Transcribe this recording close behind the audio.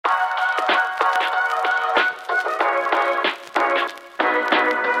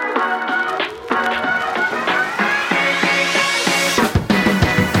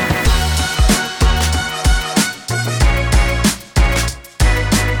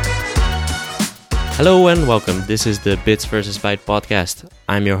Hello and welcome. This is the Bits vs. Byte podcast.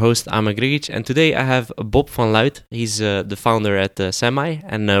 I'm your host, Ama Grigic, and today I have Bob van Luit. He's the founder at Semi,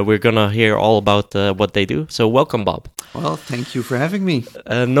 and we're gonna hear all about what they do. So welcome, Bob. Well, thank you for having me.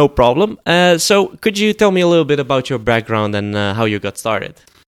 No problem. So could you tell me a little bit about your background and how you got started?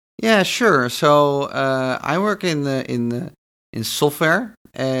 Yeah, sure. So I work in software,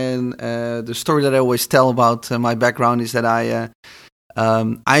 and the story that I always tell about my background is that I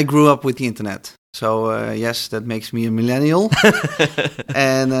grew up with the internet. So yes, that makes me a millennial.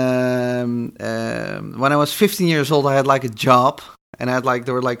 And when I was 15 years old, I had like a job, and I had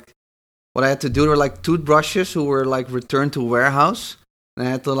what I had to do were like toothbrushes who were like returned to a warehouse, and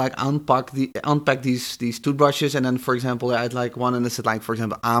I had to like unpack these toothbrushes, and then for example I had like one and it said like for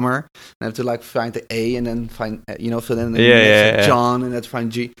example Amer, and I have to like find the A and then find so then John and that's find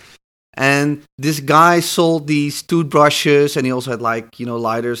G. And this guy sold these toothbrushes, and he also had like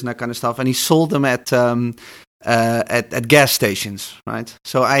lighters and that kind of stuff, and he sold them at gas stations, right?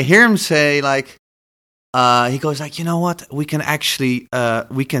 So I hear him say like, he goes like, you know what? We can actually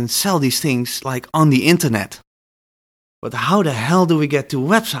we can sell these things like on the internet, but how the hell do we get to a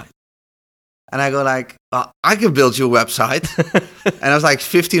website? And I go like, I can build you a website. And I was like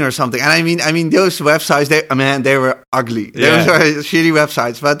 15 or something. And I mean those websites, they were ugly. They were shitty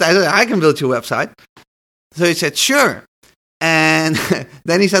websites. But I said, I can build you a website. So he said, sure. And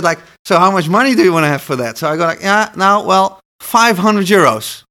then he said like, so how much money do you want to have for that? So I go like, 500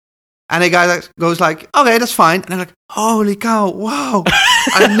 euros. And the guy goes like, okay, that's fine. And I'm like, holy cow, wow.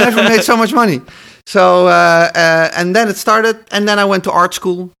 I've never made so much money. So, and then it started. And then I went to art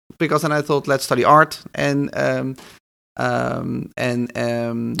school. Because then I thought, let's study art and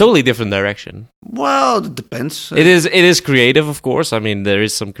totally different direction. Well, it depends. It is creative, of course. I mean, there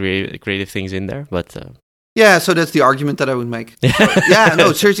is some creative things in there, but yeah. So that's the argument that I would make.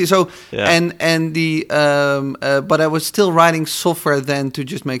 No, seriously. So and the but I was still writing software then to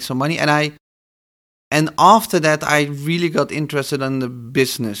just make some money, and after that I really got interested in the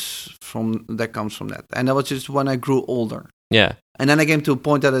business that comes from that, and that was just when I grew older. Yeah. And then I came to a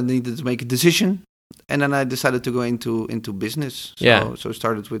point that I needed to make a decision, and then I decided to go into business. So I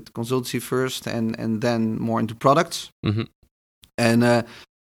started with consultancy first, and then more into products, and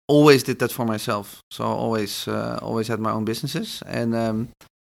always did that for myself. So always had my own businesses, and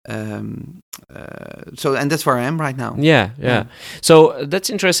and that's where I am right now. Yeah. So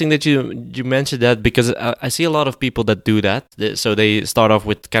that's interesting that you mentioned that, because I see a lot of people that do that. So they start off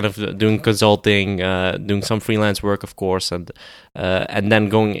with kind of doing consulting, doing some freelance work, of course, and then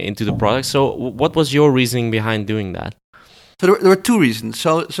going into the product. So what was your reasoning behind doing that? So there were two reasons.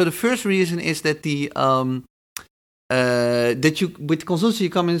 So the first reason is that that you with consultancy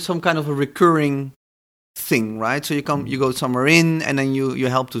you come in some kind of a recurring thing, right? So you go somewhere in, and then you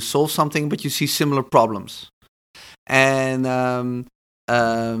help to solve something, but you see similar problems, and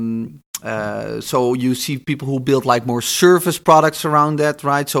so you see people who build like more service products around that,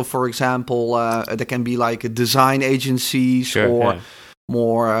 right? So for example, there can be like design agencies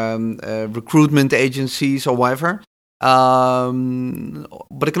more recruitment agencies or whatever.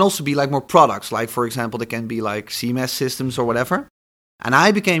 But it can also be like more products, like for example, there can be like CMS systems or whatever. And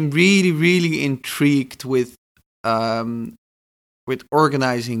I became really, really intrigued with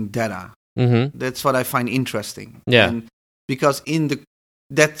organizing data. Mm-hmm. That's what I find interesting. Yeah, and because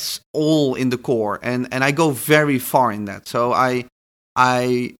that's all in the core, and I go very far in that. So I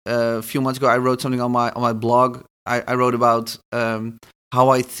a few months ago I wrote something on my blog. I wrote about how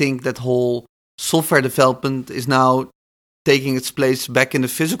I think that whole software development is now taking its place back in the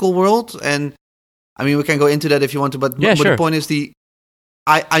physical world. And I mean, we can go into that if you want to, but sure. The point is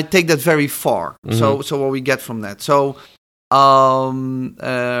I take that very far. Mm-hmm. So what we get from that. So to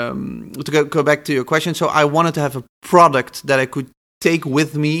go back to your question, so I wanted to have a product that I could take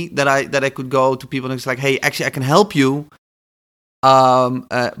with me, that I could go to people and it's like, hey, actually I can help you.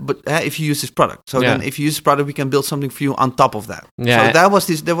 But if you use this product, so then if you use this product, we can build something for you on top of that. Yeah. So that was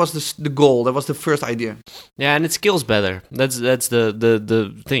the goal. That was the first idea. Yeah, and it scales better. That's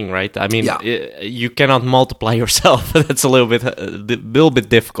the thing, right? I mean, you cannot multiply yourself. That's a little bit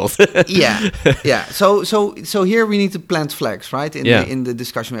difficult. Yeah. So here we need to plant flags, right? In the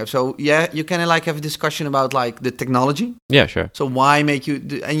discussion we have. So you can like have a discussion about like the technology. Yeah, sure. So why make you?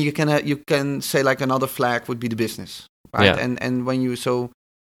 And you can say like another flag would be the business. Right, and when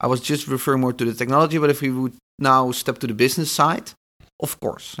I was just referring more to the technology, but if we would now step to the business side, of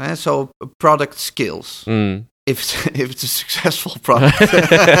course, so product scales. If it's a successful product,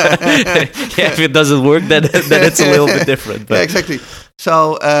 if it doesn't work, then it's a little bit different. But. Yeah, exactly.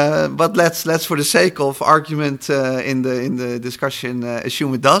 So, but let's for the sake of argument in the discussion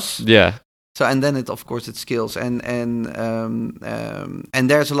assume it does. Yeah. So and then of course it scales, and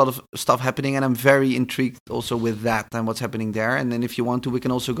there's a lot of stuff happening, and I'm very intrigued also with that and what's happening there. And then if you want to, we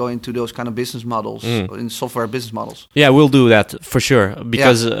can also go into those kind of business models, in software business models. Yeah, we'll do that for sure,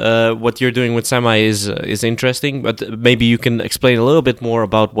 because what you're doing with Semi is interesting. But maybe you can explain a little bit more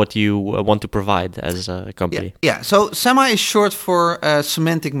about what you want to provide as a company. Yeah. So Semi is short for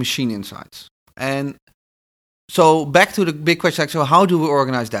Semantic Machine Insights, and so back to the big question, so how do we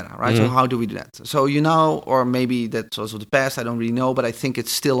organize data, right? So how do we do that? So or maybe that's also the past, I don't really know, but I think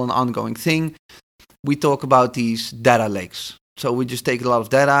it's still an ongoing thing. We talk about these data lakes. So we just take a lot of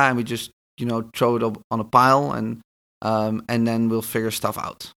data and we just, throw it up on a pile, and then we'll figure stuff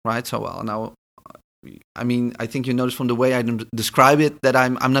out, right? So now, I mean, I think you noticed from the way I describe it that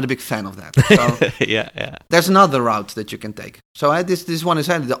I'm not a big fan of that. So yeah. There's another route that you can take. So this one is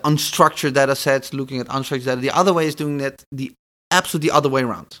the unstructured data sets, looking at unstructured data. The other way is doing that the absolutely other way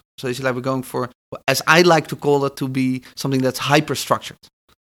around. So it's like we're going for, as I like to call it, to be something that's hyper-structured.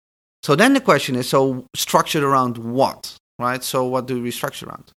 So then the question is, so structured around what, right? So what do we structure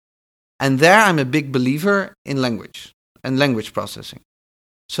around? And there I'm a big believer in language and language processing.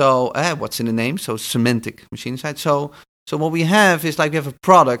 So what's in the name? So Semantic Machine Insights. So what we have is like we have a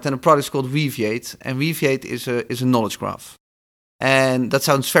product, and the product is called Weaviate, and Weaviate is a knowledge graph. And that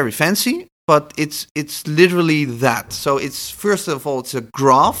sounds very fancy, but it's literally that. So it's, first of all, it's a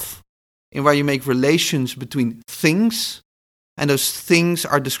graph in where you make relations between things, and those things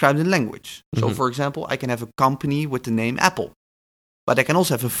are described in language. So for example, I can have a company with the name Apple, but I can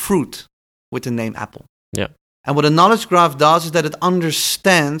also have a fruit with the name Apple. Yeah. And what a knowledge graph does is that it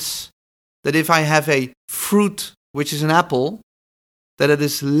understands that if I have a fruit, which is an apple, that it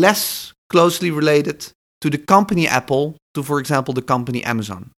is less closely related to the company Apple to, for example, the company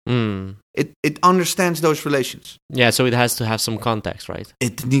Amazon. It understands those relations. Yeah, so it has to have some context, right?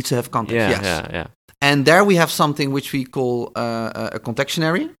 It needs to have context, yes. Yeah. And there we have something which we call a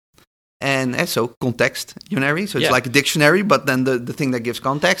contextionary. And so context-unary, so it's like a dictionary, but then the thing that gives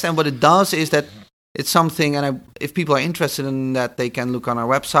context. And what it does is that it's something, and if people are interested in that, they can look on our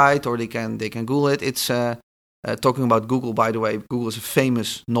website or they can Google it. It's talking about Google, by the way. Google is a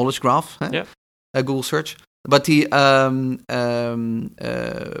famous knowledge graph. Google search, but it's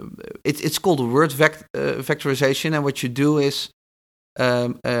called word vectorization. And what you do is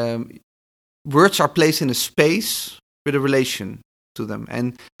words are placed in a space with a relation to them.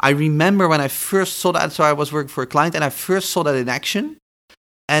 And I remember when I first saw that. So I was working for a client, and I first saw that in action,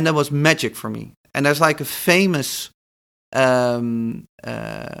 and that was magic for me. And there's like a famous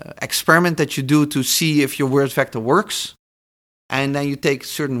experiment that you do to see if your word vector works. And then you take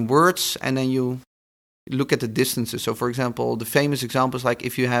certain words and then you look at the distances. So for example, the famous example is like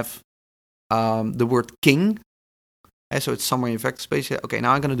if you have the word king, so it's somewhere in vector space. Okay,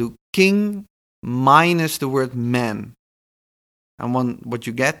 now I'm going to do king minus the word man. And what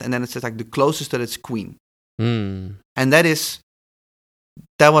you get, and then it says like the closest that it's queen. And that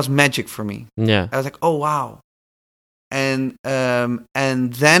was magic for me. Yeah. I was like, oh wow. And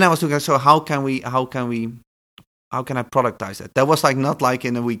then I was looking at, so how can I productize that? That was like not like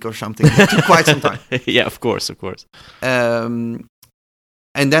in a week or something. It took quite some time. Yeah, of course. And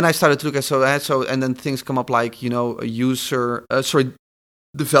then I started to look at so and then things come up like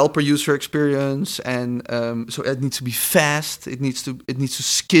developer user experience, and so it needs to be fast. It needs to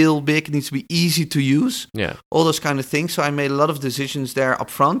scale big. It needs to be easy to use. Yeah, all those kind of things. So I made a lot of decisions there up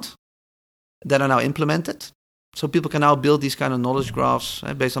front that are now implemented. So people can now build these kind of knowledge graphs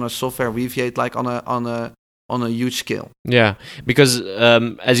based on a software Weaviate, like on a huge scale. Yeah, because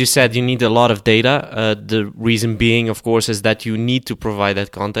as you said, you need a lot of data. The reason being, of course, is that you need to provide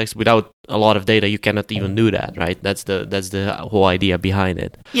that context. Without a lot of data, you cannot even do that, right? That's the whole idea behind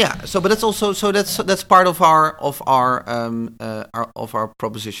it. Yeah. So, but that's also that's part of our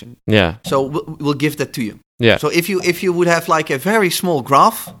proposition. Yeah. So we'll give that to you. Yeah. So if you would have like a very small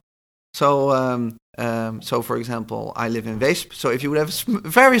graph, so for example, I live in Weesp. So if you would have a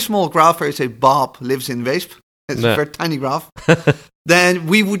very small graph where you say Bob lives in Weesp, it's a very tiny graph, then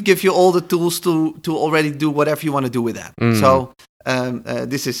we would give you all the tools to already do whatever you want to do with that. So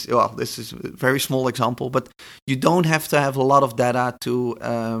this is a very small example, but you don't have to have a lot of data to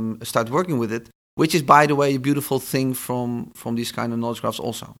start working with it. Which is, by the way, a beautiful thing from these kind of knowledge graphs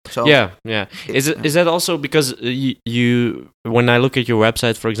also. So yeah. Is that also because you when I look at your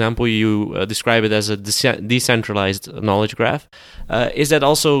website, for example, you describe it as a decentralized knowledge graph? Is that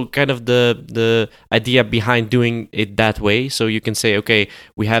also kind of the idea behind doing it that way? So you can say, okay,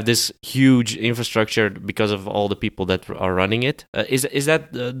 we have this huge infrastructure because of all the people that are running it. Is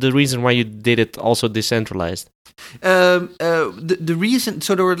that the reason why you did it also decentralized? The reason,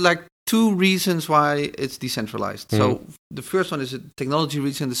 so there were like two reasons why it's decentralized. So the first one is a technology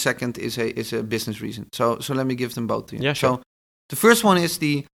reason. The second is a business reason. So let me give them both to you. Yeah, sure. So the first one is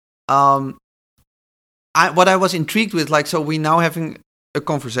what I was intrigued with. Like, so we now having a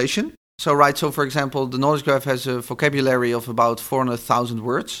conversation. So right. So for example, the Knowledge Graph has a vocabulary of about 400,000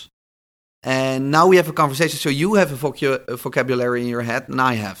 words. And now we have a conversation. So you have a vocabulary in your head, and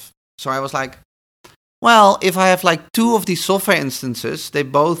I have. So I was like, well, if I have like two of these software instances, they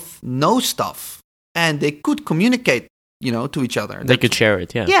both know stuff, and they could communicate, to each other. They could share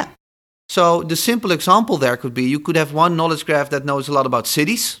it, yeah. Yeah. So the simple example there could be you could have one knowledge graph that knows a lot about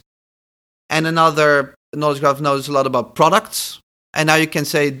cities, and another knowledge graph knows a lot about products. And now you can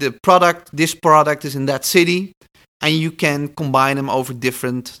say this product is in that city, and you can combine them over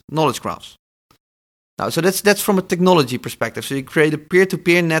different knowledge graphs. Now, so that's from a technology perspective. So you create a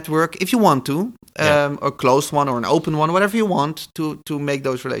peer-to-peer network if you want to, a closed one or an open one, whatever you want to make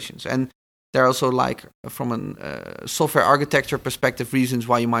those relations. And there are also like from a software architecture perspective reasons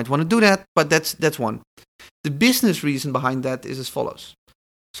why you might want to do that, but that's one. The business reason behind that is as follows.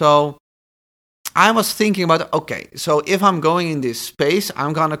 So I was thinking about, okay, so if I'm going in this space,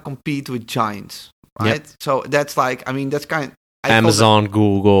 I'm going to compete with giants. Right, so that's like, that's kind of Amazon,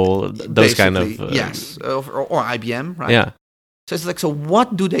 Google, those kind of yes, or IBM, right? Yeah. So it's like, so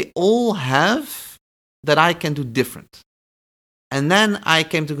what do they all have that I can do different? And then I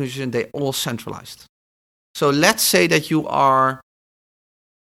came to the conclusion they all centralized. So let's say that you are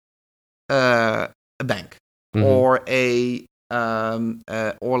a bank or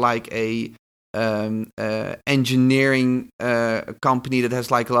or like a engineering company that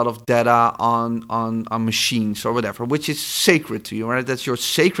has like a lot of data on machines or whatever, which is sacred to you, right? That's your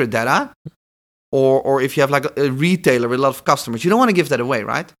sacred data. Or if you have like a retailer with a lot of customers, you don't want to give that away,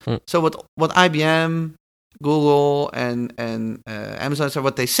 right? So what IBM, Google, and Amazon, so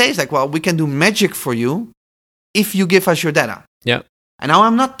what they say is like, well, we can do magic for you if you give us your data. Yeah. And now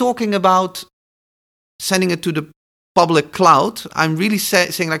I'm not talking about sending it to the public cloud. I'm really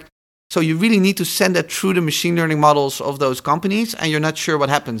saying like, so you really need to send that through the machine learning models of those companies, and you're not sure what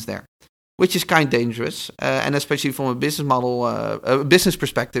happens there, which is kind of dangerous. And especially from a business model, a business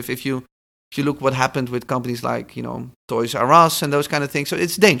perspective, if you look what happened with companies like Toys R Us and those kind of things, so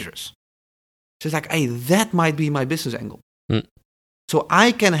it's dangerous. So it's like, hey, that might be my business angle. So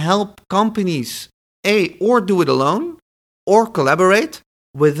I can help companies or do it alone or collaborate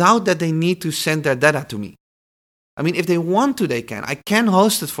without that they need to send their data to me. If they want to, they can. I can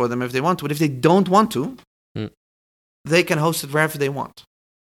host it for them if they want to. But if they don't want to, they can host it wherever they want.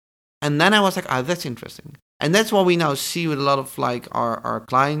 And then I was like, that's interesting. And that's what we now see with a lot of like our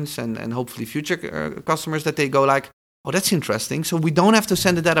clients and hopefully future customers, that they go like, oh, that's interesting. So we don't have to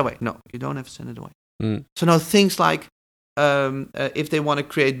send the data away. No, you don't have to send it away. So now things like if they want to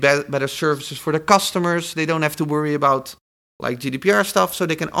create better services for their customers, they don't have to worry about like GDPR stuff, so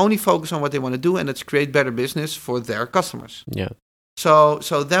they can only focus on what they want to do, and it's create better business for their customers. Yeah. So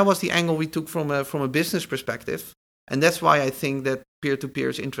that was the angle we took from a business perspective, and that's why I think that peer-to-peer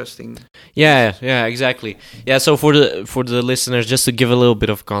is interesting. Yeah, exactly. Yeah, so for the listeners, just to give a little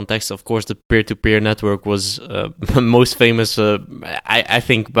bit of context, of course, the peer-to-peer network was most famous, I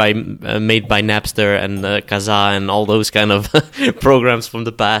think, made by Napster and Kazaa and all those kind of programs from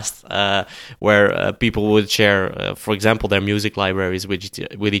the past, where people would share, for example, their music libraries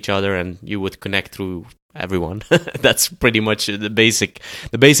with each other, and you would connect through everyone. That's pretty much the basic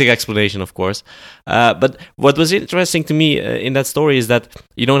explanation, of course. But what was interesting to me in that story is that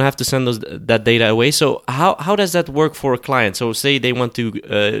you don't have to send that data away. So how does that work for a client? So say they want to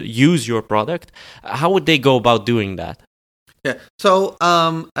use your product, how would they go about doing that? Yeah. So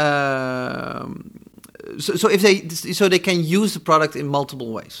if they can use the product in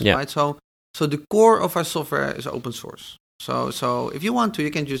multiple ways, right? So the core of our software is open source. So if you want to,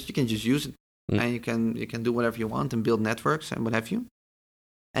 you can just use it. And you can do whatever you want and build networks and what have you.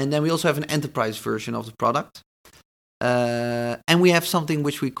 And then we also have an enterprise version of the product. And we have something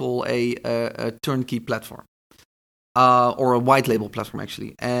which we call a turnkey platform. Or a white label platform,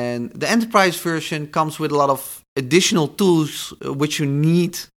 actually. And the enterprise version comes with a lot of additional tools which you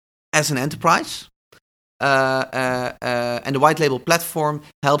need as an enterprise. And the white label platform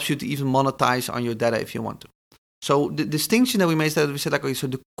helps you to even monetize on your data if you want to. So the distinction that we made is that we said, like, okay, so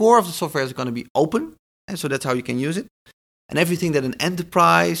the core of the software is going to be open, and so that's how you can use it. And everything that an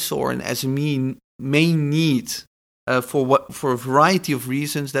enterprise or an SME may need for a variety of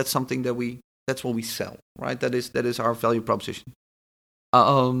reasons, that's something that's what we sell, right? That is our value proposition.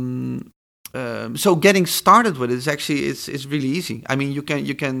 so getting started with it is actually it's really easy. I mean, you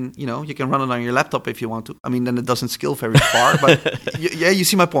can run it on your laptop if you want to. I mean, then it doesn't scale very far, but you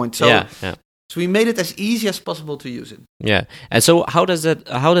see my point. So yeah. So we made it as easy as possible to use it. Yeah, and so how does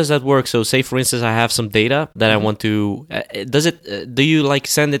that work? So, say for instance, I have some data that I want to. Do you like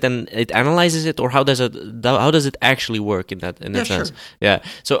send it and it analyzes it, or how does it actually work in that sense? Sure. Yeah.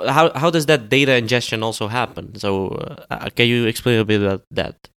 So how does that data ingestion also happen? So can you explain a bit about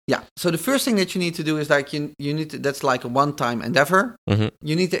that? Yeah. So the first thing that you need to do is like you need to. That's like a one-time endeavor. Mm-hmm.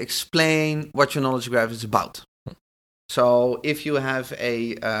 You need to explain what your knowledge graph is about. So if you have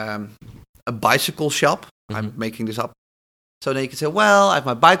a bicycle shop, I'm making this up. So then you can say, well, I have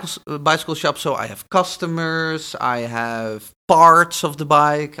my bicycle shop, so I have customers, I have parts of the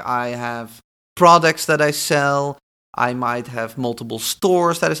bike, I have products that I sell, I might have multiple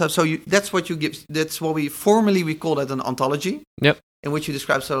stores that I sell. So that's what you give. That's what we call that an ontology. Yep. In which you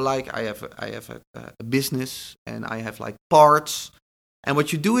describe, so like I have a business and I have like parts, and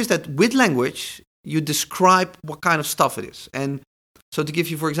what you do is that with language you describe what kind of stuff it is. And so to give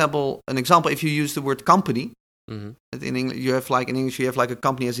you, for example, if you use the word company, in English you have like a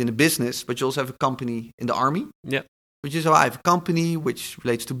company as in a business, but you also have a company in the army. Yeah. Which is, I have a company which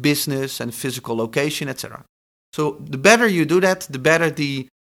relates to business and physical location, etc. So the better you do that, the better the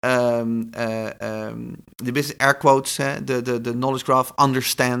business air quotes, the knowledge graph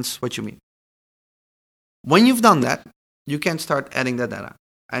understands what you mean. When you've done that, you can start adding that data,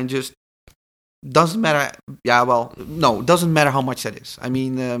 and just doesn't matter. Yeah, well, no, it doesn't matter how much that is. I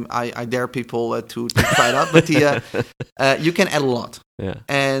mean, I dare people to try it out, but you can add a lot. Yeah,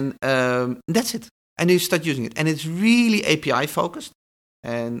 and that's it. And you start using it, and it's really API focused.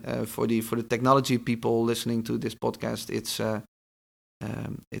 And for the technology people listening to this podcast, it's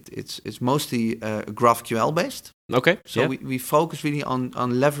mostly GraphQL based. Okay. So we focus really on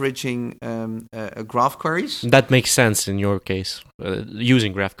leveraging graph queries. That makes sense in your case,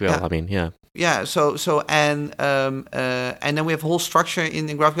 using GraphQL. Yeah. I mean, yeah. Yeah. So and then we have a whole structure in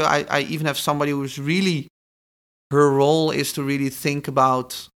GraphQL. I even have somebody who's really, her role is to really think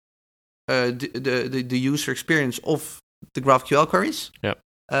about the user experience of the GraphQL queries. Yeah.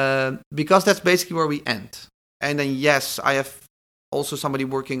 Because that's basically where we end. And then yes, I have also two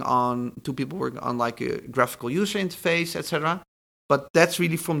people working on like a graphical user interface, etc. But that's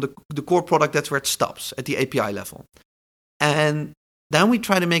really from the core product. That's where it stops, at the API level. And then we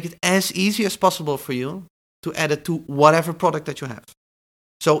try to make it as easy as possible for you to add it to whatever product that you have.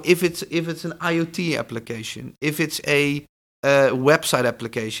 So if it's an IoT application, if it's a website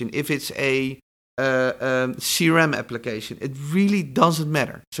application, if it's a CRM application, it really doesn't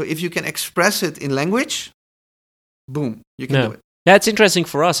matter. So if you can express it in language, boom, you can do it. Yeah, it's interesting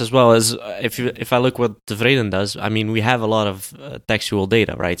for us as well, as if I look what Tevreden does. I mean, we have a lot of textual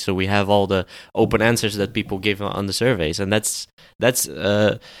data, right? So we have all the open answers that people give on the surveys, and that's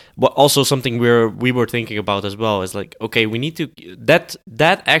also something we were thinking about as well. Is like, okay, we need to that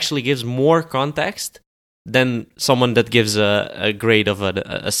actually gives more context than someone that gives a grade of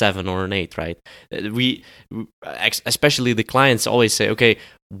a 7 or an 8, right? We especially the clients always say, okay,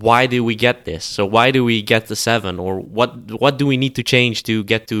 why do we get this? So why do we get the 7, or what do we need to change to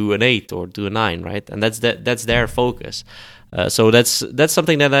get to an 8 or to a 9, right? And that's their focus. So that's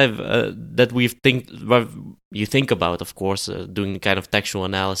something that you think about, of course, doing kind of textual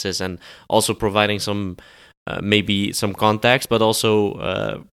analysis and also providing some maybe some context, but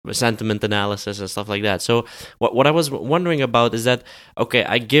also sentiment analysis and stuff like that. So what I was wondering about is that, okay,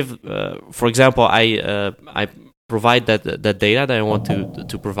 I give, for example, I provide that data that I want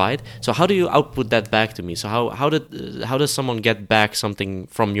to provide. So how do you output that back to me? So how does someone get back something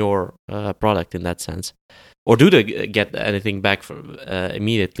from your product in that sense, or do they get anything back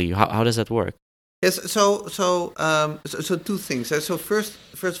immediately? How does that work? Yes, so two things. So first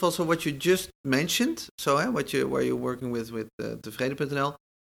of all, so what you just mentioned, so where you're working with Tevreden.nl,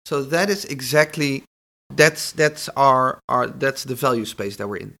 so that is exactly that's the value space that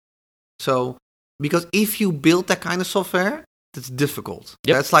we're in. So because if you build that kind of software, that's difficult.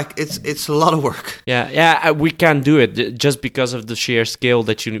 Yep. That's like it's a lot of work. Yeah, we can't do it just because of the sheer scale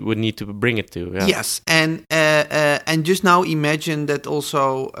that you would need to bring it to. Yeah. Yes, and just now imagine that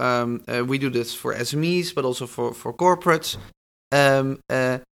also we do this for SMEs, but also for corporates.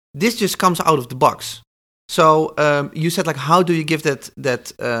 This just comes out of the box. So you said, like, how do you give that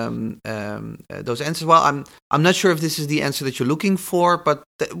those answers? Well, I'm not sure if this is the answer that you're looking for, but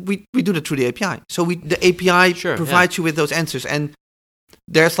we do that through the API. So the API provides you with those answers, and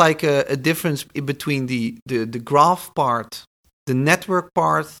there's like a difference between the graph part, the network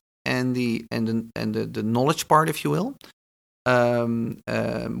part, and the knowledge part, if you will.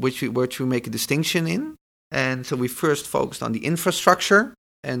 which we make a distinction in. And so we first focused on the infrastructure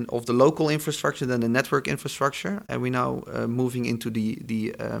and of the local infrastructure, then the network infrastructure, and we're now moving into the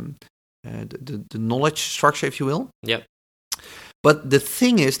knowledge structure, if you will. Yeah. But the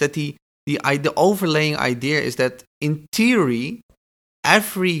thing is that the overlaying idea is that in theory,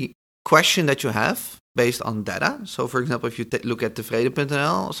 every question that you have based on data. So, for example, if you look at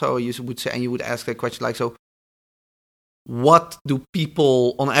tevreden.nl, so you would say, and you would ask a question like, so what do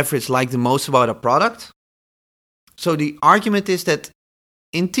people on average like the most about a product? So the argument is that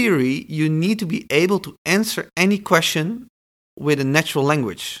in theory, you need to be able to answer any question with a natural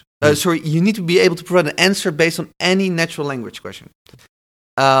language. You need to be able to provide an answer based on any natural language question.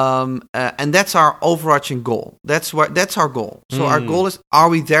 And that's our overarching goal. That's our goal. So our goal is, are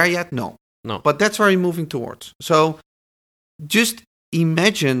we there yet? No. But that's where we're moving towards. So just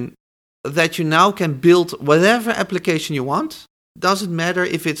imagine that you now can build whatever application you want. Doesn't matter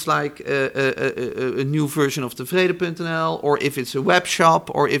if it's like a new version of tevreden.nl, or if it's a web shop,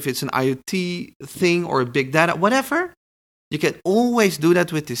 or if it's an IoT thing, or a big data, whatever. You can always do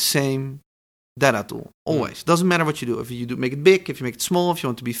that with the same data tool. Always. Doesn't matter what you do. If you do make it big, if you make it small, if you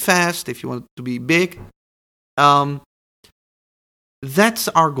want to be fast, if you want to be big. That's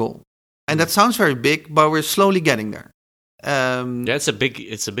our goal. And that sounds very big, but we're slowly getting there. It's a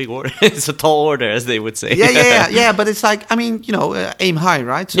big order. It's a tall order, as they would say. Yeah. But it's like, aim high,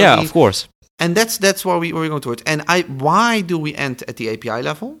 right? So of course. And that's where we're going towards. And why do we end at the API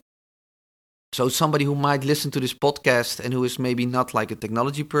level? So somebody who might listen to this podcast and who is maybe not like a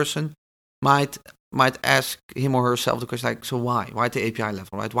technology person might ask him or herself the question like, so why? Why at the API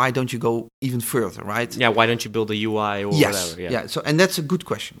level, right? Why don't you go even further, right? Yeah, why don't you build a UI or whatever? Yeah. So, and that's a good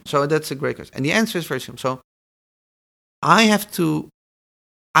question. So that's a great question. And the answer is very simple. So I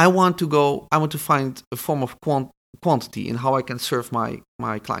want to find a form of quantity in how I can serve my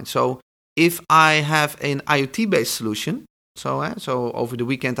clients. So if I have an IoT-based solution, so over the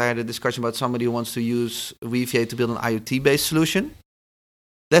weekend I had a discussion about somebody who wants to use Weaviate to build an IoT-based solution.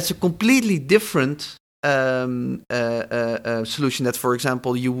 That's a completely different solution that, for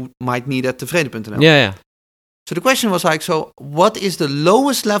example, you might need at tevreden.nl. Yeah. So the question was like, so what is the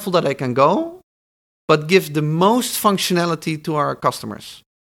lowest level that I can go, but give the most functionality to our customers?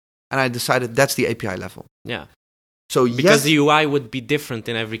 And I decided that's the API level. Yeah. So because the UI would be different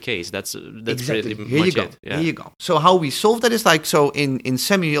in every case. That's exactly. really Here much you go. it. Yeah. Here you go. So how we solve that is like, so in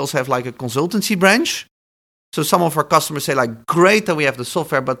SEMI we also have like a consultancy branch. So some of our customers say like, great that we have the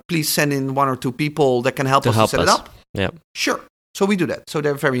software, but please send in 1 or 2 people that can help us to set it up. Yeah. Sure. So we do that. So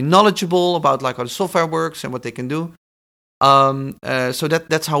they're very knowledgeable about like how the software works and what they can do. So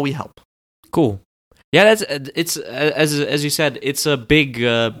that's how we help. Cool. Yeah, it's as you said, it's a big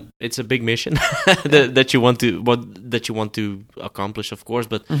mission that you want to accomplish, of course.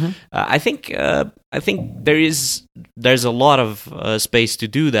 But I think there's a lot of space to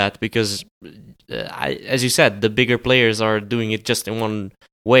do that because, as you said, the bigger players are doing it just in one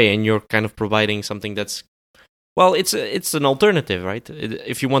way, and you're kind of providing something that's, well, it's an alternative, right?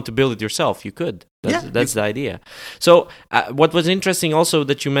 If you want to build it yourself, you could. That's the idea. So what was interesting also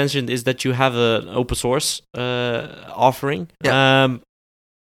that you mentioned is that you have an open source offering. Yeah.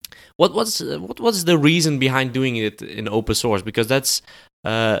 What was the reason behind doing it in open source? Because that's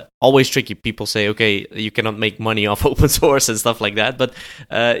always tricky. People say, okay, you cannot make money off open source and stuff like that. But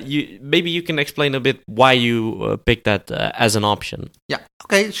maybe you can explain a bit why you picked that as an option. Yeah.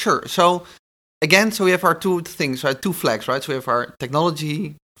 Okay. Sure. So. Again, so we have our two things, right? 2 flags, right? So we have our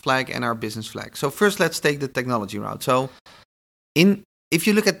technology flag and our business flag. So first, let's take the technology route. So if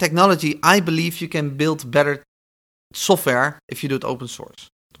you look at technology, I believe you can build better software if you do it open source.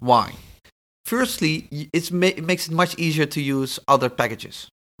 Why? Firstly, it makes it much easier to use other packages,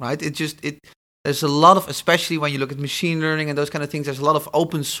 right? There's a lot of, especially when you look at machine learning and those kind of things, there's a lot of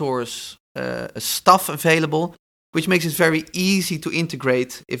open source stuff available, which makes it very easy to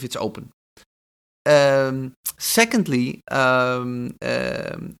integrate if it's open. Secondly,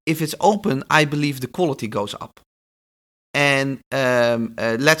 if it's open, I believe the quality goes up. And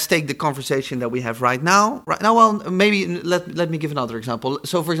let's take the conversation that we have right now. Well, maybe let me give another example.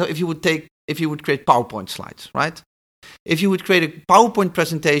 So, for example, if you would create PowerPoint slides, right? If you would create a PowerPoint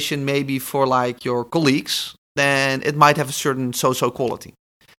presentation, maybe for like your colleagues, then it might have a certain so-so quality.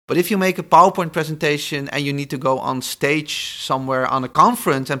 But if you make a PowerPoint presentation and you need to go on stage somewhere on a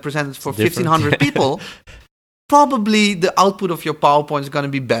conference and present it for 1,500 people, probably the output of your PowerPoint is going to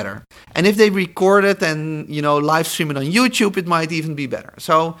be better. And if they record it and live stream it on YouTube, it might even be better.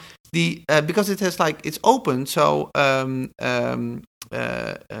 So because it has it's open, so I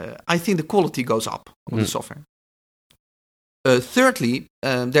think the quality goes up on the software. Thirdly,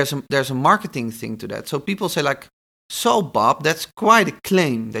 there's a marketing thing to that. So people say like, so Bob, that's quite a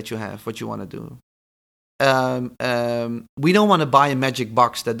claim that you have, what you want to do. We don't want to buy a magic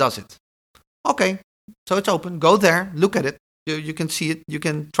box that does it. Okay, so it's open. Go there, look at it. You can see it. You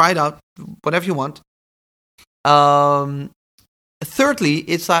can try it out, whatever you want. Thirdly,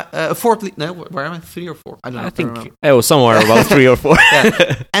 it's like fourthly. No, where am I? 3 or 4? I don't know. I think somewhere about 3 or 4.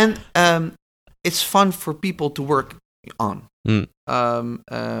 Yeah. And it's fun for people to work on. So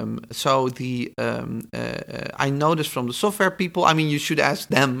I noticed from the software people. I mean, you should ask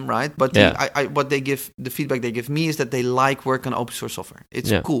them, right? But what they give, the feedback they give me is that they like work on open source software.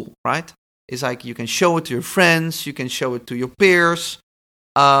 It's cool, right? It's like you can show it to your friends, you can show it to your peers.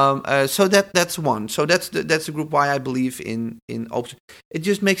 So that's one. So that's the group why I believe in open. It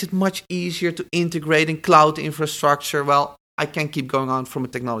just makes it much easier to integrate in cloud infrastructure. Well, I can keep going on from a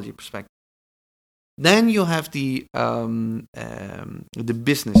technology perspective. Then you have the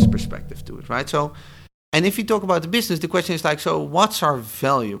business perspective to it, right? So, and if you talk about the business, the question is like, so what's our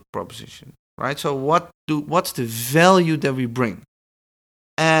value proposition, right? So what's the value that we bring?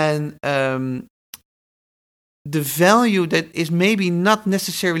 And the value that is maybe not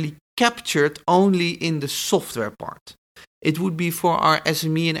necessarily captured only in the software part. It would be for our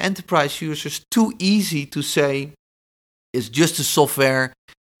SME and enterprise users too easy to say, it's just a software.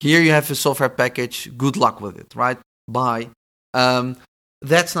 Here you have a software package. Good luck with it, right? Bye.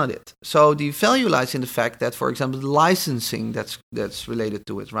 That's not it. So the value lies in the fact that, for example, the licensing that's related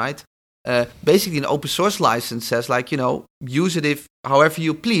to it, right? Basically, an open source license says like, use it however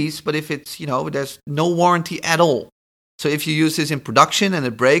you please, but if it's, there's no warranty at all. So if you use this in production and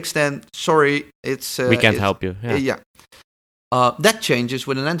it breaks, then sorry, we can't help you. That changes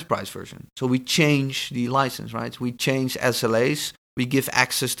with an enterprise version. So we change the license, right? We change SLAs. We give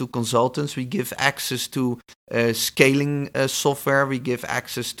access to consultants. We give access to scaling software. We give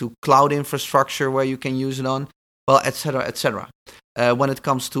access to cloud infrastructure where you can use it on. Well, et cetera, et cetera. When it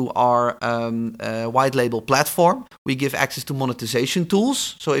comes to our white label platform, we give access to monetization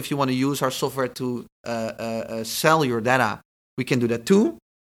tools. So if you want to use our software to sell your data, we can do that too.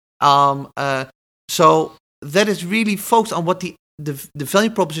 So that is really focused on what the value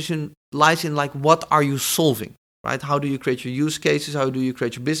proposition lies in, like what are you solving, right? How do you create your use cases? How do you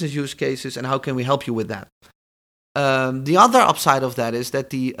create your business use cases? And how can we help you with that? The other upside of that is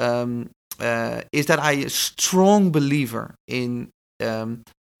that is that I am a strong believer in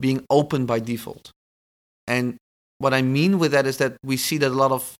being open by default. And what I mean with that is that we see that a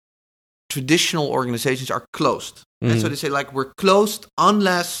lot of traditional organizations are closed. And so they say like, we're closed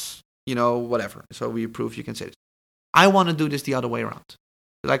unless, whatever. So we approve, you can say this. I want to do this the other way around.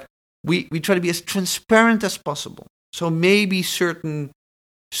 Like we try to be as transparent as possible. So maybe certain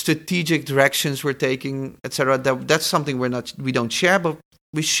strategic directions we're taking, etc. That's something we don't share, but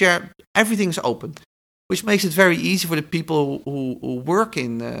we share. Everything's open, which makes it very easy for the people who work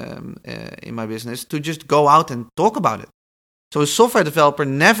in my business to just go out and talk about it. So a software developer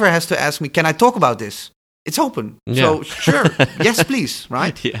never has to ask me, "Can I talk about this?" It's open. Yeah. So sure, yes, please,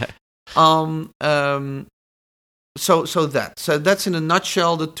 right? Yeah. So that's in a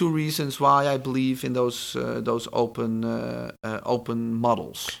nutshell the two reasons why I believe in those open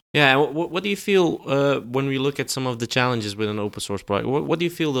models. Yeah. What do you feel when we look at some of the challenges with an open source project? What do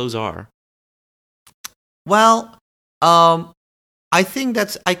you feel those are? Well, I think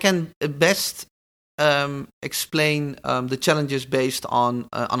I can best explain the challenges based on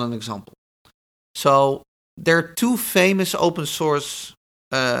an example. So there are two famous open source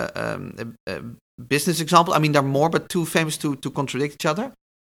business examples. I mean, there are more, but two famous to contradict each other.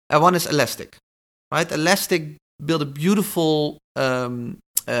 One is Elastic, right? Elastic built a beautiful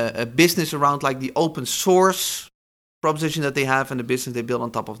a business around like the open source proposition that they have and the business they build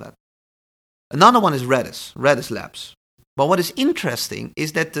on top of that. Another one is Redis Labs. But what is interesting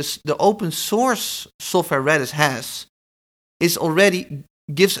is that the open source software Redis has already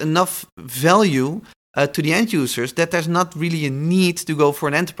gives enough value to the end users that there's not really a need to go for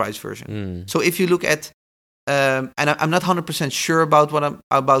an enterprise version. So if you look at, and I'm not 100% sure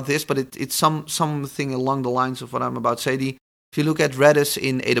about this, but it's something along the lines of what I'm about to say. If you look at Redis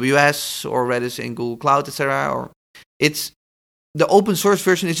in AWS or Redis in Google Cloud, etc., it's the open source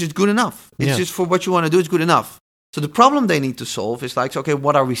version is just good enough. It's just for what you want to do, it's good enough. So the problem they need to solve is like, okay,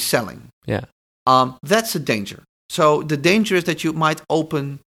 what are we selling? Yeah. That's a danger. So the danger is that you might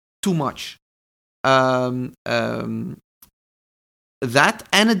open too much. That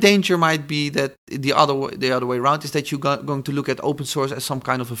and a danger might be that the other way around is that you're going to look at open source as some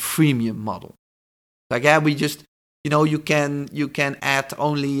kind of a freemium model. Like, we just you can add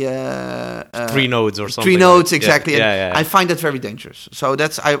only 3 nodes or something. 3 nodes, exactly. Yeah. I find that very dangerous. So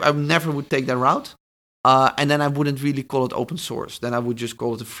that's I never would take that route. And then I wouldn't really call it open source. Then I would just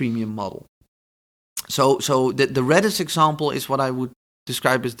call it a freemium model. So the Redis example is what I would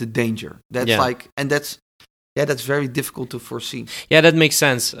describe as the danger. That's very difficult to foresee. Yeah, that makes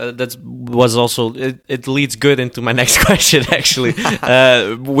sense. That was also it leads good into my next question, actually,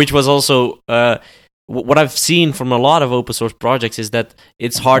 which was also what I've seen from a lot of open source projects is that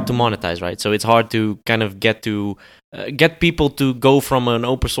it's hard to monetize, right? So it's hard to kind of get people to go from an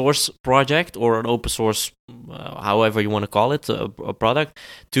open source project or an open source, however you want to call it, a product,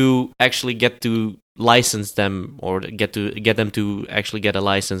 to actually get to license them or get them to actually get a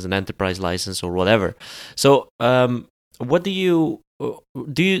license, an enterprise license or whatever. So what do you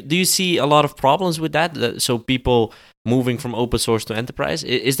see a lot of problems with that? So people moving from open source to enterprise,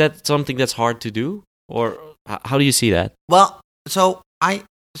 is that something that's hard to do, or how do you see that? Well, so I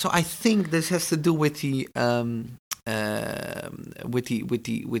think this has to do with the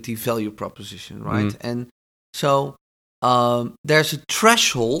value proposition, right? And so there's a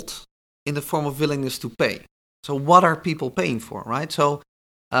threshold in the form of willingness to pay. So what are people paying for, right? So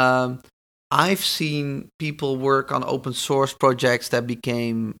I've seen people work on open source projects that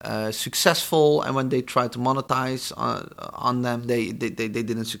became successful, and when they tried to monetize on them, they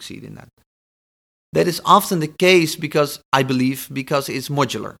didn't succeed in that. That is often the case because it's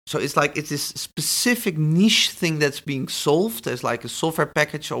modular. So it's this specific niche thing that's being solved as like a software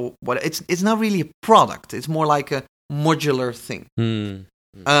package or what. It's not really a product. It's more like a modular thing.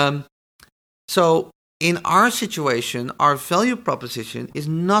 So in our situation, our value proposition is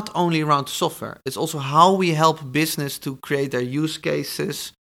not only around software. It's also how we help business to create their use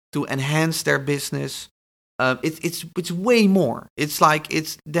cases, to enhance their business. It's way more. It's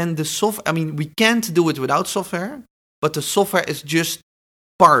then the software. I mean, we can't do it without software, but the software is just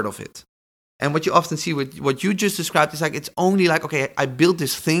part of it. And what you often see with what you just described is it's only okay, I built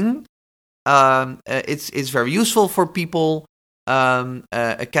this thing. It's very useful for people. Can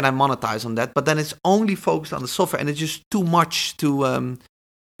I monetize on that? But then it's only focused on the software, and it's just too much to.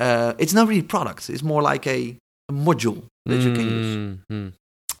 It's not really product. It's more like a module that you can use.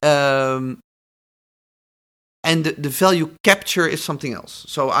 And the value capture is something else.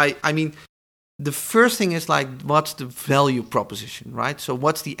 So I mean, the first thing is what's the value proposition, right? So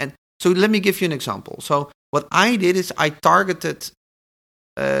what's the end? So let me give you an example. So what I did is I targeted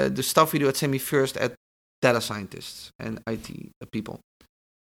the stuff we do at Semi first at data scientists and IT people.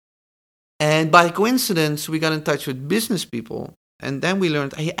 And by coincidence, we got in touch with business people. And then we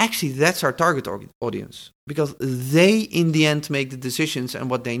learned, hey, actually, that's our target audience. Because they, in the end, make the decisions and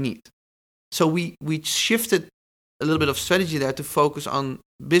what they need. So we shifted a little bit of strategy there to focus on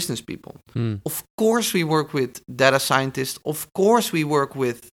business people. Of course, we work with data scientists. Of course, we work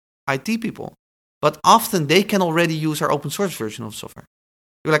with IT people. But often, they can already use our open source version of software.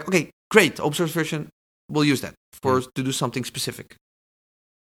 You're like, okay, great, open source version. We'll use that to do something specific.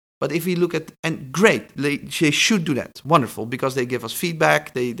 But if we look at, and great, they should do that. Wonderful, because they give us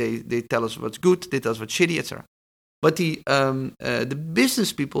feedback, they tell us what's good, they tell us what's shitty, etc. But the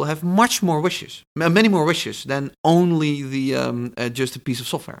business people have many more wishes than only just a piece of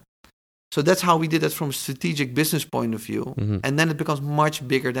software. So that's how we did it from a strategic business point of view. And then it becomes much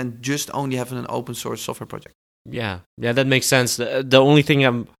bigger than just only having an open source software project. Yeah, that makes sense. The only thing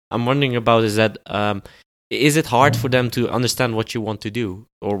I'm wondering about is that is it hard for them to understand what you want to do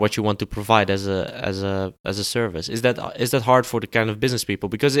or what you want to provide as a service? Is that hard for the kind of business people?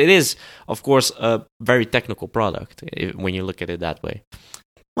 Because it is, of course, a very technical product when you look at it that way.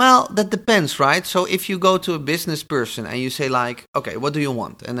 Well, that depends, right? So if you go to a business person and you say okay, what do you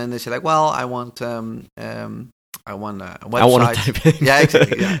want? And then they say well, I want a website. I want to type in. Yeah,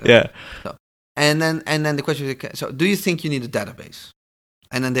 exactly. Yeah. So, and then the question is, so do you think you need a database?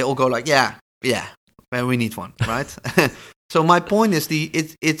 And then they all go yeah, we need one, right? So my point is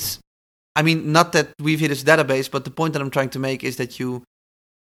it's I mean, not that we've hit this database, but the point that I'm trying to make is that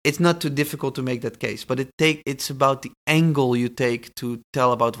it's not too difficult to make that case, but it's about the angle you take to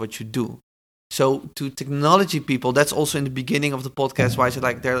tell about what you do. So to technology people, that's also in the beginning of the podcast why I said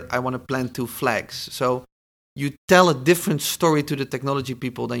I want to plant 2 flags. So you tell a different story to the technology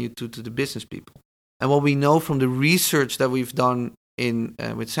people than you do to the business people. And what we know from the research that we've done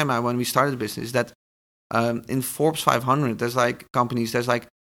with Semi when we started the business is that in Forbes 500, there's companies, there's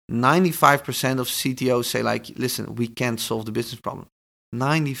 95% of CTOs say listen, we can't solve the business problem.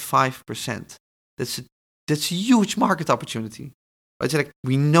 95%. That's a huge market opportunity. But it's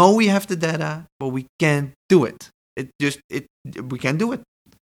we know we have the data, but we can't do it. We can't do it.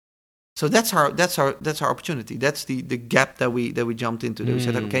 So that's our opportunity. That's the gap that we jumped into. That we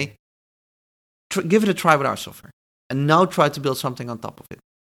said, okay, give it a try with our software, and now try to build something on top of it.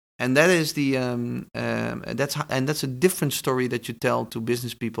 And that is that's a different story that you tell to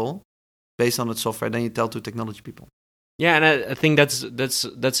business people based on that software than you tell to technology people. Yeah, and I think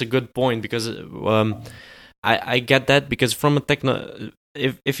that's a good point, because I get that, because from a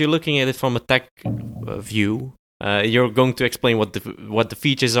if you're looking at it from a tech view, you're going to explain what the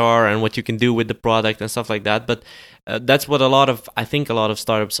features are and what you can do with the product and stuff like that. But that's what I think a lot of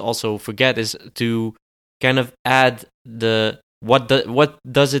startups also forget, is to kind of add what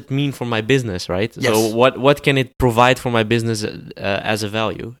does it mean for my business, right? Yes. So what can it provide for my business as a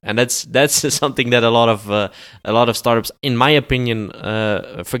value? And that's something that a lot of startups, in my opinion,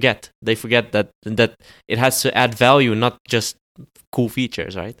 forget. They forget that it has to add value, not just cool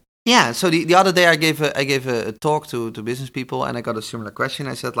features, right? Yeah. So the other day I gave a talk to business people, and I got a similar question.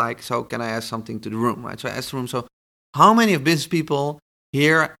 I said, like, so can I ask something to the room, right? So I asked the room, so how many of business people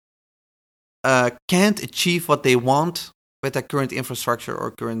here can't achieve what they want with their current infrastructure or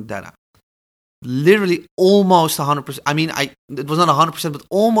current data? Literally almost 100%. I mean, it was not 100%, but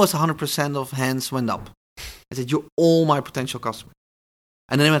almost 100% of hands went up. I said, you're all my potential customers.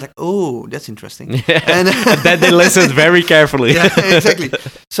 And then they went like, oh, that's interesting. Yeah. And then they listened very carefully. Yeah, exactly.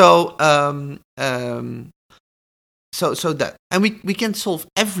 So, so that, and we can solve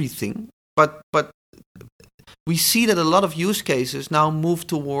everything, but we see that a lot of use cases now move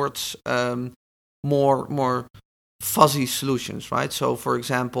towards more fuzzy solutions, right? So, for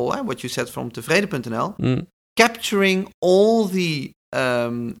example, what you said from Tevreden.nl, capturing all the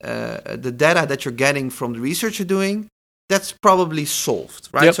data that you're getting from the research you're doing, that's probably solved,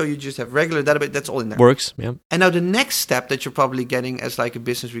 right? Yep. So you just have regular database, that's all in there. Works, yeah. And now the next step that you're probably getting as like a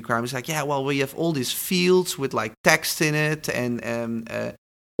business requirement is like, yeah, well, we have all these fields with like text in it, and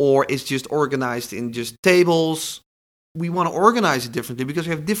or it's just organized in just tables. We want to organize it differently because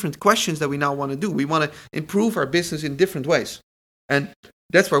we have different questions that we now want to do. We want to improve our business in different ways. And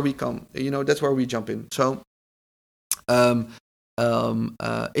that's where we come, that's where we jump in. So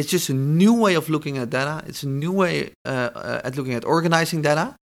it's just a new way of looking at data. It's a new way at looking at organizing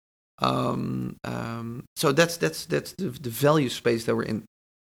data. So that's the value space that we're in.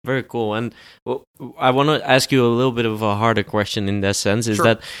 Very cool. And I want to ask you a little bit of a harder question in that sense. Is Sure.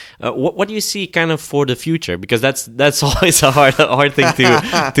 that what do you see kind of for the future? Because that's always a hard thing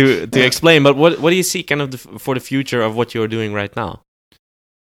to explain. But what do you see kind of for the future of what you're doing right now?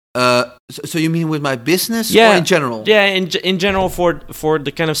 So you mean with my business, Yeah. or in general? Yeah, in general for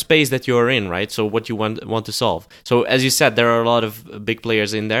the kind of space that you're in, right? So what you want to solve. So as you said, there are a lot of big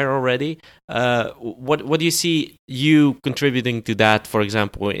players in there already. What do you see you contributing to that, for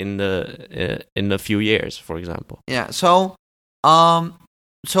example, in a few years, for example? Yeah. So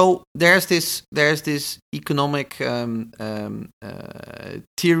there's this economic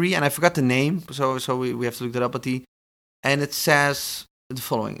theory, and I forgot the name. So we have to look that up. And it says the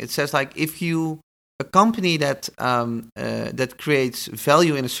following. It says, like, if a company that creates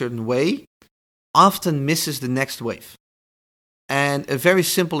value in a certain way often misses the next wave. And a very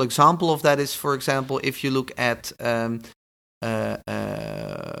simple example of that is, for example, if you look at the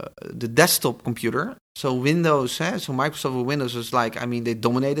desktop computer, so Windows, so Microsoft with Windows was like, they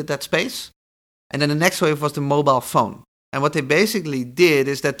dominated that space. And then the next wave was the mobile phone. And what they basically did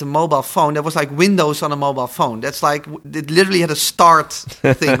is that the mobile phone, that was like Windows on a mobile phone. That's like, it literally had a start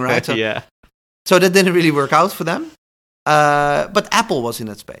thing, right? So, Yeah. So that didn't really work out for them. But Apple was in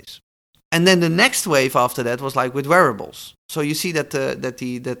that space. And then the next wave after that was like with wearables. So you see that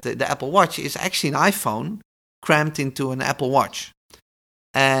the Apple Watch is actually an iPhone crammed into an Apple Watch.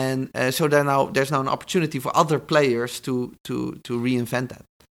 And so there's now an opportunity for other players to reinvent that.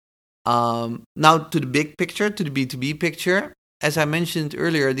 Now to the big picture, to the B2B picture, as I mentioned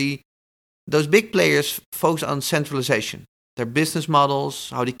earlier, those big players focus on centralization. Their business models,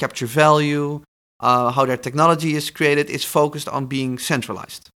 how they capture value, how their technology is created, is focused on being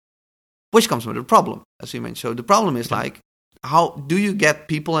centralized, which comes with a problem, as you mentioned. So the problem is like, how do you get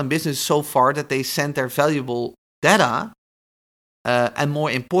people and business so far that they send their valuable data, and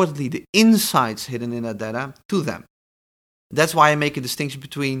more importantly, the insights hidden in that data to them? That's why I make a distinction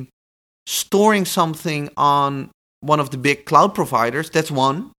between storing something on one of the big cloud providers, that's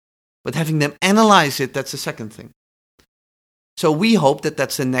one, but having them analyze it, that's the second thing. So we hope that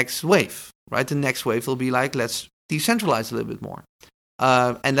that's the next wave, right? The next wave will be like, let's decentralize a little bit more.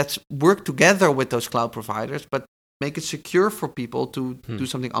 And let's work together with those cloud providers, but make it secure for people to do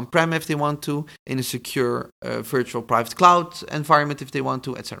something on-prem if they want to, in a secure virtual private cloud environment if they want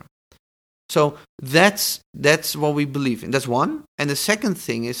to, etc. So that's what we believe in. That's one. And the second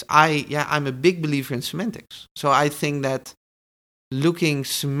thing is I'm a big believer in semantics. So I think that looking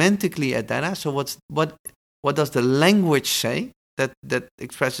semantically at data, so what does the language say that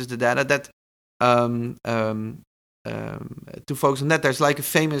expresses the data? That to focus on that, there's like a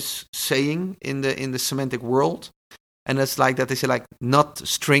famous saying in the semantic world, and it's like that they say like not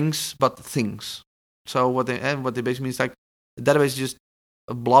strings but things. So what they basically mean is like the database is just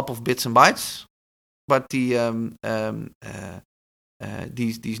a blob of bits and bytes, but the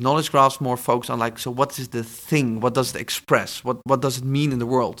these knowledge graphs more focus on like, so what is the thing? What does it express? What does it mean in the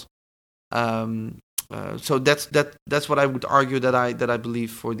world? So that's what I would argue that I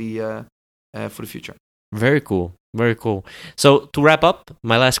believe for the future. Very cool. Very cool. So to wrap up,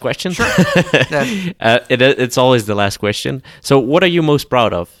 my last question. Sure. It's always the last question. So what are you most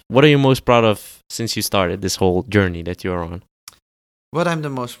proud of? What are you most proud of since you started this whole journey that you're on? What I'm the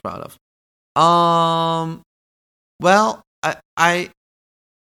most proud of? Well, I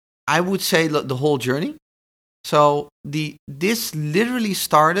would say the whole journey. So this literally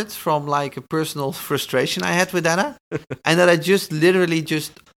started from like a personal frustration I had with data, and that I just literally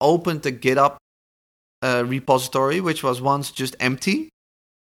opened the GitHub repository, which was once just empty,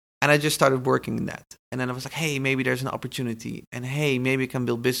 and I just started working in that. And then I was like, hey, maybe there's an opportunity, and hey, maybe I can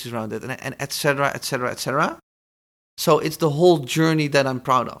build business around it, and et cetera, et cetera, et cetera. So it's the whole journey that I'm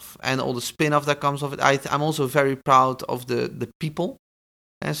proud of, and all the spin-off that comes of it. I'm also very proud of the people,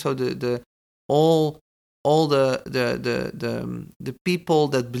 and so all the people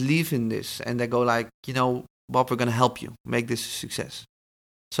that believe in this and they go like, Bob, we're gonna help you make this a success.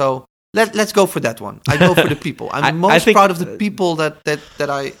 So let's go for that one. I go for the people. I'm most proud of the people that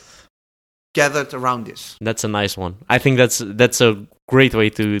I gathered around this. That's a nice one. I think that's a great way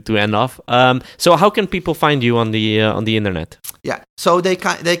to end off. So how can people find you on the internet? Yeah, so they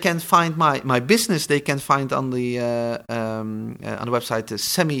can find my business. They can find on the website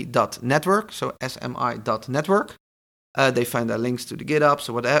semi.network. So SMI.network. They find links to the GitHub,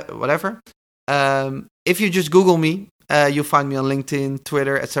 so whatever. If you just Google me, you'll find me on LinkedIn,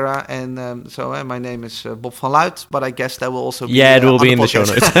 Twitter, etc. And so my name is Bob van Luit, but I guess that will also be it will be in the show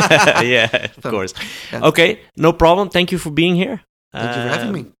podcast. notes. Yeah, of course. Yeah. Okay, no problem. Thank you for being here. Thank you for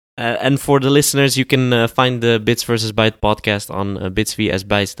having me. And for the listeners, you can find the Bits vs. Bytes podcast on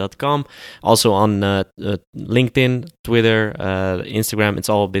bitsvsbytes.com. Also on LinkedIn, Twitter, Instagram. It's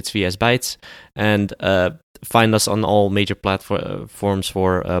all Bits vs. Bytes. And find us on all major platforms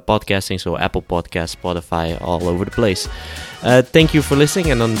for podcasting. So Apple Podcasts, Spotify, all over the place. Thank you for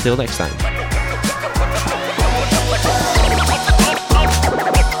listening, and until next time.